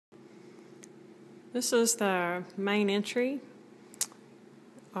This is the main entry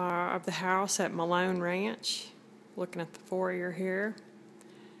of the house at Malone Ranch. Looking at the foyer here.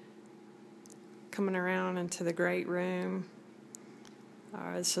 Coming around into the great room.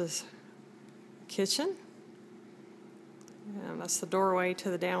 This is the kitchen. And that's the doorway to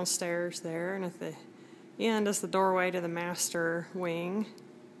the downstairs there. And at the end is the doorway to the master wing.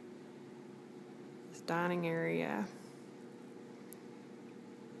 This dining area.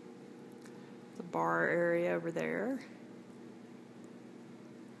 The bar area over there.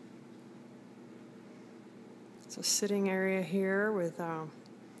 It's a sitting area here with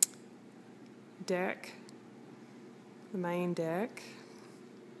deck, the main deck,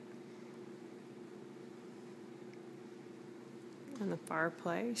 and the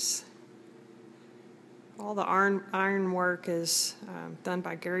fireplace. All the iron work is done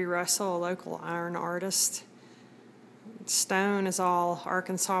by Gary Russell, a local iron artist. Stone is all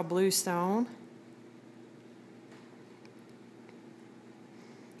Arkansas bluestone.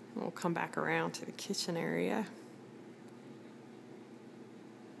 We'll come back around to the kitchen area.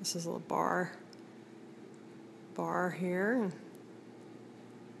 This is a little bar here.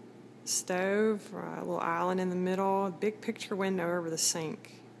 Stove, a little island in the middle, a big picture window over the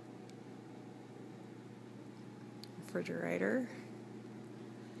sink. Refrigerator.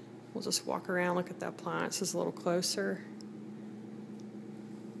 We'll just walk around, look at the appliances a little closer.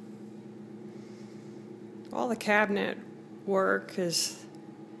 All the cabinet work is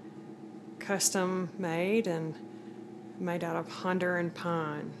custom made and made out of hunter and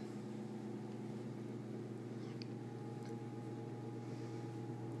pine.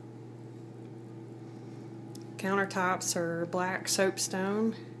 Countertops are black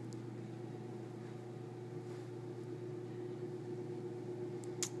soapstone.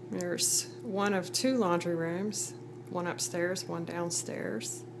 There's one of two laundry rooms, one upstairs, one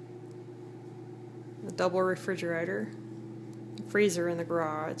downstairs. A double refrigerator, freezer in the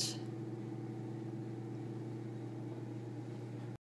garage.